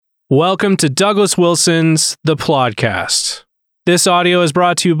Welcome to Douglas Wilson's The Plodcast. This audio is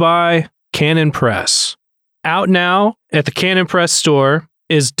brought to you by Canon Press. Out now at the Canon Press store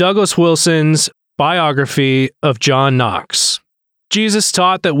is Douglas Wilson's biography of John Knox. Jesus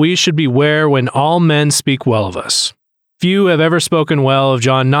taught that we should beware when all men speak well of us. Few have ever spoken well of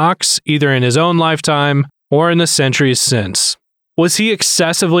John Knox, either in his own lifetime or in the centuries since. Was he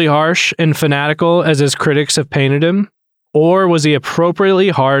excessively harsh and fanatical as his critics have painted him? Or was he appropriately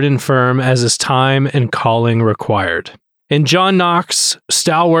hard and firm as his time and calling required? In John Knox's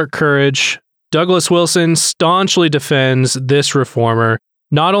stalwart courage, Douglas Wilson staunchly defends this reformer,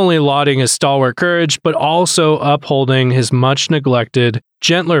 not only lauding his stalwart courage, but also upholding his much-neglected,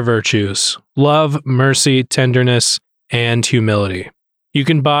 gentler virtues, love, mercy, tenderness, and humility. You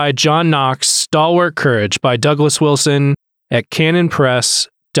can buy John Knox Stalwart Courage by Douglas Wilson at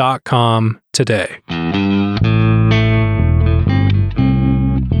canonpress.com today.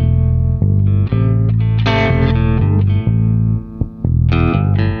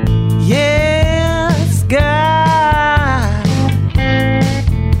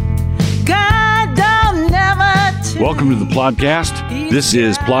 Welcome to the Plodcast. This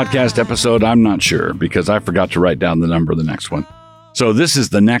is Plodcast episode I'm not sure because I forgot to write down the number of the next one. So this is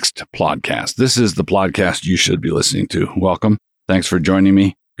the next Plodcast. This is the Plodcast you should be listening to. Welcome. Thanks for joining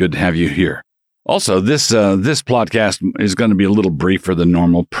me. Good to have you here. Also, this Plodcast is going to be a little briefer than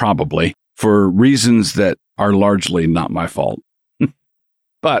normal, probably, for reasons that are largely not my fault.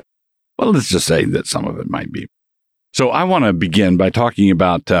 But, well, let's just say that some of it might be. So I want to begin by talking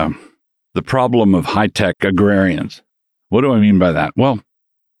about the problem of high-tech agrarians. What do I mean by that? Well,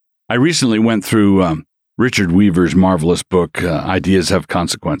 I recently went through Richard Weaver's marvelous book, Ideas Have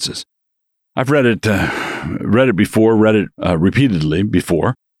Consequences. I've read it repeatedly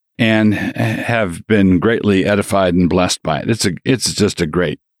before, and have been greatly edified and blessed by it. It's just a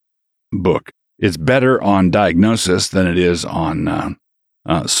great book. It's better on diagnosis than it is on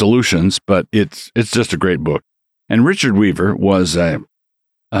solutions, but it's just a great book. And Richard Weaver was a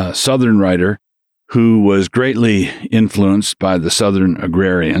Southern writer who was greatly influenced by the Southern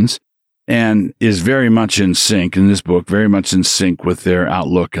Agrarians and is very much in sync in this book, very much in sync with their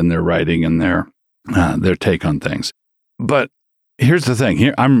outlook and their writing and their take on things. But here's the thing: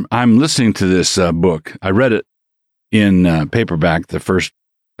 here I'm listening to this book. I read it in paperback the first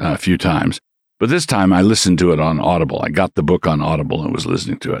few times, but this time I listened to it on Audible. I got the book on Audible and was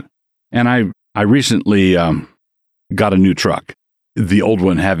listening to it. And I recently got a new truck. The old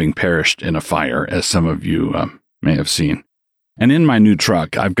one having perished in a fire, as some of you may have seen. And in my new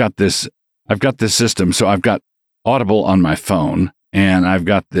truck, I've got this system. So I've got Audible on my phone, and I've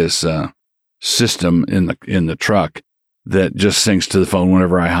got this system in the truck that just syncs to the phone.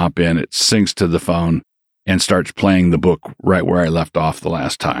 Whenever I hop in, it syncs to the phone and starts playing the book right where I left off the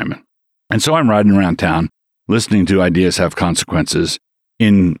last time. And so I'm riding around town, listening to Ideas Have Consequences,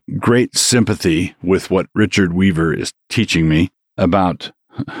 in great sympathy with what Richard Weaver is teaching me about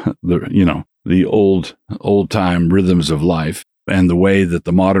the old time rhythms of life and the way that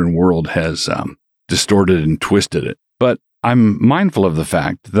the modern world has distorted and twisted it. But I'm mindful of the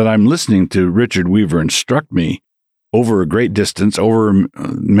fact that I'm listening to Richard Weaver instruct me over a great distance, over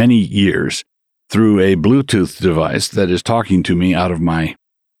many years, through a Bluetooth device that is talking to me out of my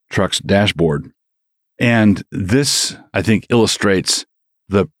truck's dashboard. And this, I think, illustrates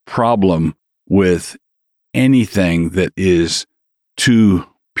the problem with anything that is too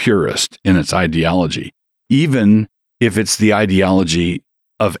purist in its ideology, even if it's the ideology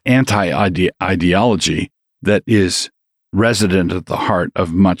of anti-ideology that is resident at the heart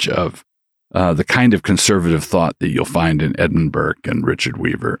of much of the kind of conservative thought that you'll find in Edmund Burke and Richard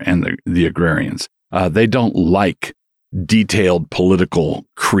Weaver and the Agrarians. They don't like detailed political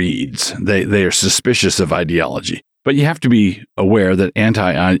creeds. They are suspicious of ideology. But you have to be aware that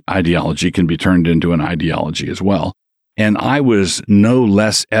anti-ideology can be turned into an ideology as well. And I was no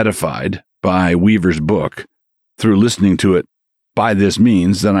less edified by Weaver's book through listening to it by this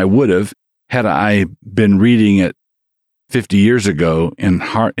means than I would have had I been reading it 50 years ago in a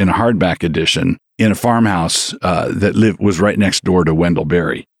hardback edition in a farmhouse that was right next door to Wendell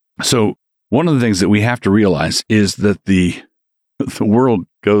Berry. So one of the things that we have to realize is that the world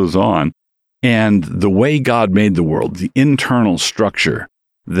goes on, and the way God made the world, the internal structure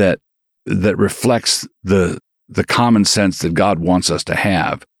that reflects the common sense that God wants us to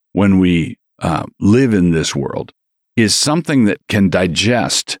have when we live in this world, is something that can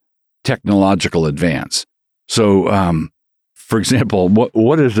digest technological advance. So, for example,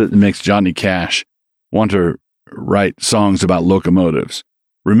 what is it that makes Johnny Cash want to write songs about locomotives?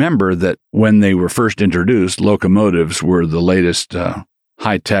 Remember that when they were first introduced, locomotives were the latest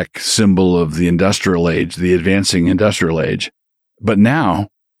high-tech symbol of the industrial age, the advancing industrial age. But now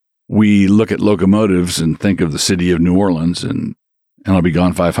we look at locomotives and think of the city of New Orleans, and it'll be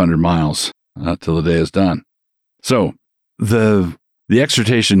gone 500 miles till the day is done. So the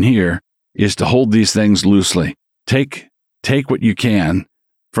exhortation here is to hold these things loosely. Take what you can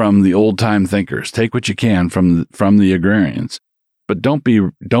from the old-time thinkers. Take what you can from the agrarians. But don't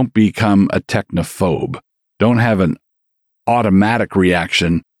become a technophobe. Don't have an automatic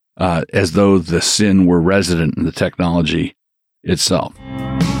reaction as though the sin were resident in the technology itself.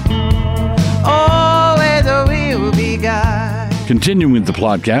 Always will be God. Continuing with the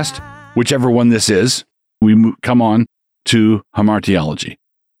podcast, whichever one this is, we come on to hamartiology.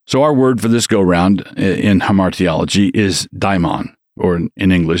 So our word for this go-round in hamartiology is daimon, or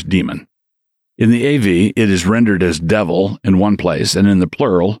in English, demon. In the AV, it is rendered as devil in one place, and in the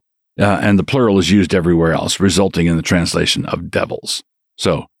plural, and the plural is used everywhere else, resulting in the translation of devils.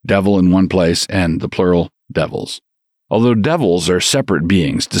 So, devil in one place, and the plural, devils. Although devils are separate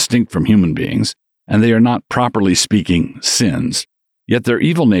beings, distinct from human beings, and they are not properly speaking sins, yet their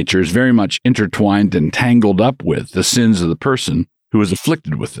evil nature is very much intertwined and tangled up with the sins of the person who is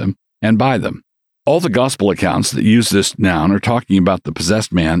afflicted with them and by them. All the gospel accounts that use this noun are talking about the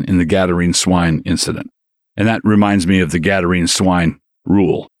possessed man in the Gadarene swine incident. And that reminds me of the Gadarene swine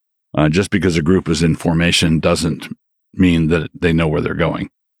rule. Just because a group is in formation doesn't mean that they know where they're going.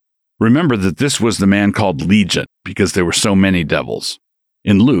 Remember that this was the man called Legion because there were so many devils.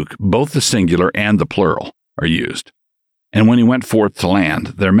 In Luke, both the singular and the plural are used. And when he went forth to land,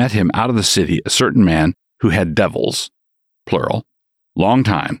 there met him out of the city a certain man who had devils, plural, long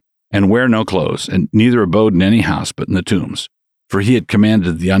time, and wear no clothes, and neither abode in any house but in the tombs. For he had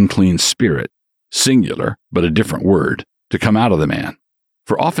commanded the unclean spirit, singular, but a different word, to come out of the man.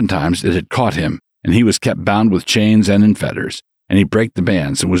 For oftentimes it had caught him, and he was kept bound with chains and in fetters, and he brake the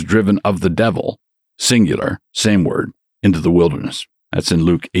bands, and was driven of the devil, singular, same word, into the wilderness. That's in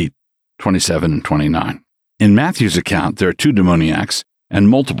Luke 8:27 and 29. In Matthew's account, there are 2 demoniacs and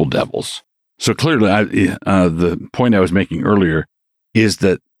multiple devils. So clearly, the point I was making earlier is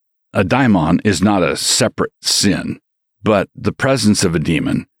that a daimon is not a separate sin, but the presence of a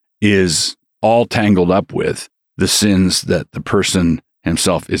demon is all tangled up with the sins that the person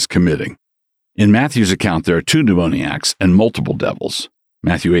himself is committing. In Matthew's account, there are 2 demoniacs and multiple devils,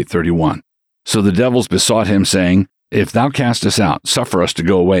 Matthew 8:31. So the devils besought him, saying, If thou cast us out, suffer us to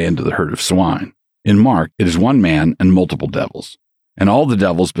go away into the herd of swine. In Mark, it is 1 man and multiple devils. And all the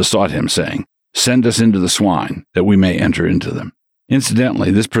devils besought him, saying, Send us into the swine, that we may enter into them.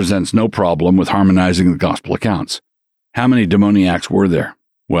 Incidentally, this presents no problem with harmonizing the gospel accounts. How many demoniacs were there?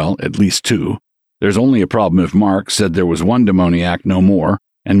 Well, at least 2. There's only a problem if Mark said there was 1 demoniac, no more,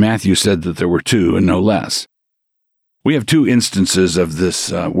 and Matthew said that there were 2 and no less. We have 2 instances of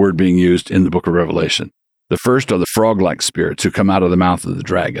this word being used in the book of Revelation. The first are the frog-like spirits who come out of the mouth of the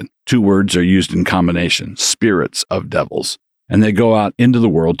dragon. 2 words are used in combination, spirits of devils, and they go out into the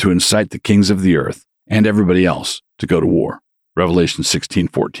world to incite the kings of the earth and everybody else to go to war. Revelation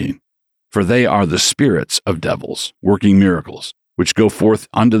 16:14. For they are the spirits of devils, working miracles, which go forth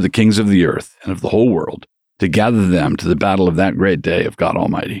unto the kings of the earth and of the whole world, to gather them to the battle of that great day of God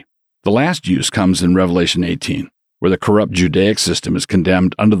Almighty. The last use comes in Revelation 18, where the corrupt Judaic system is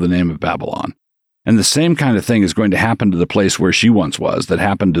condemned under the name of Babylon. And the same kind of thing is going to happen to the place where she once was that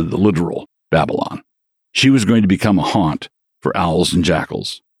happened to the literal Babylon. She was going to become a haunt for owls and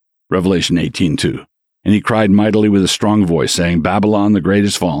jackals. Revelation 18:2. And he cried mightily with a strong voice, saying, Babylon the great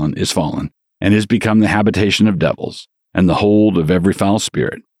is fallen, and is become the habitation of devils, and the hold of every foul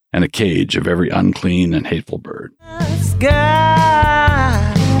spirit, and a cage of every unclean and hateful bird.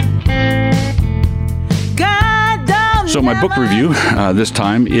 So my book review this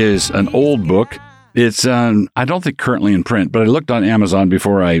time is an old book. It's, I don't think currently in print, but I looked on Amazon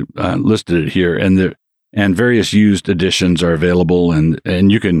before I listed it here, and various used editions are available,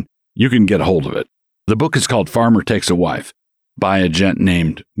 and you can get a hold of it. The book is called Farmer Takes a Wife by a gent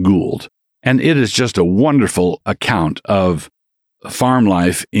named Gould, and it is just a wonderful account of farm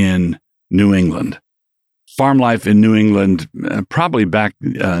life in New England. Farm life in New England, probably back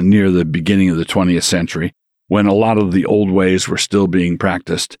near the beginning of the 20th century, when a lot of the old ways were still being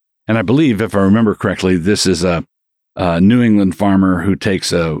practiced. And I believe, if I remember correctly, this is a New England farmer who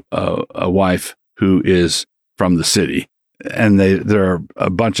takes a wife who is from the city. And there are a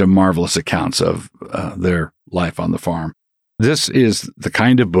bunch of marvelous accounts of their life on the farm. This is the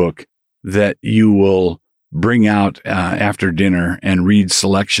kind of book that you will bring out after dinner and read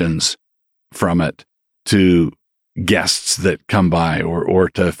selections from it to guests that come by or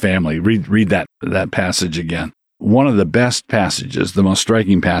to family. Read that passage again. one of the best passages, the most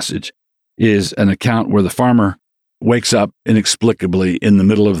striking passage, is an account where the farmer wakes up inexplicably in the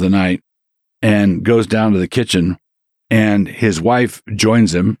middle of the night and goes down to the kitchen, and his wife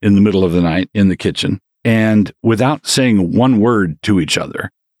joins him in the middle of the night in the kitchen. And without saying one word to each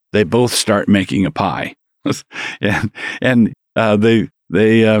other, they both start making a pie. and they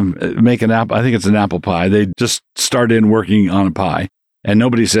make an apple. I think it's an apple pie. They just start in working on a pie, and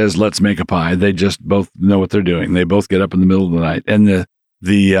nobody says, let's make a pie. They just both know what they're doing. They both get up in the middle of the night. And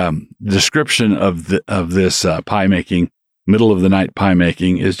the description of this pie making, middle of the night pie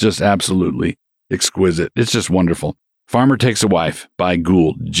making, is just absolutely exquisite. It's just wonderful. Farmer Takes a Wife by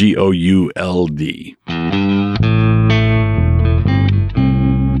Gould, Gould.